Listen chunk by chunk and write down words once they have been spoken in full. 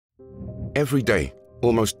Every day,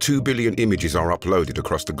 almost 2 billion images are uploaded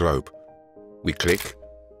across the globe. We click,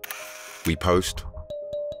 we post,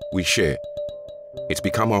 we share. It's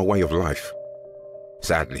become our way of life.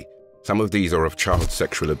 Sadly, some of these are of child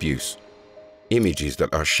sexual abuse. Images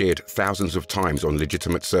that are shared thousands of times on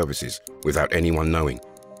legitimate services without anyone knowing.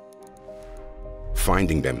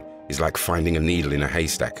 Finding them is like finding a needle in a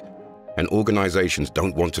haystack, and organizations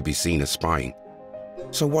don't want to be seen as spying.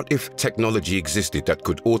 So what if technology existed that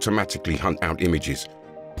could automatically hunt out images,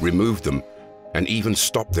 remove them, and even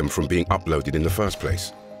stop them from being uploaded in the first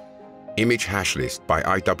place? Image Hash List by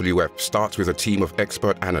IWF starts with a team of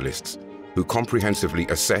expert analysts who comprehensively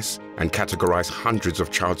assess and categorize hundreds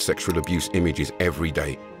of child sexual abuse images every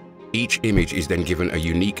day. Each image is then given a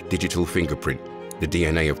unique digital fingerprint, the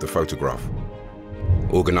DNA of the photograph.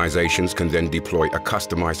 Organizations can then deploy a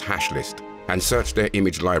customized hash list and search their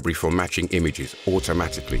image library for matching images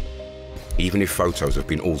automatically, even if photos have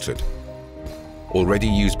been altered. Already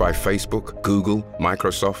used by Facebook, Google,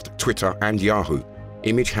 Microsoft, Twitter, and Yahoo,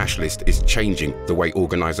 Image Hash List is changing the way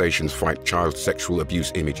organizations fight child sexual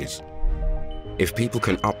abuse images. If people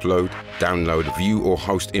can upload, download, view, or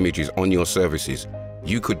host images on your services,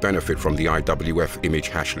 you could benefit from the IWF Image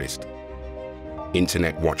Hash List.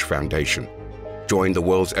 Internet Watch Foundation. Join the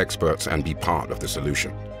world's experts and be part of the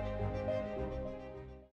solution.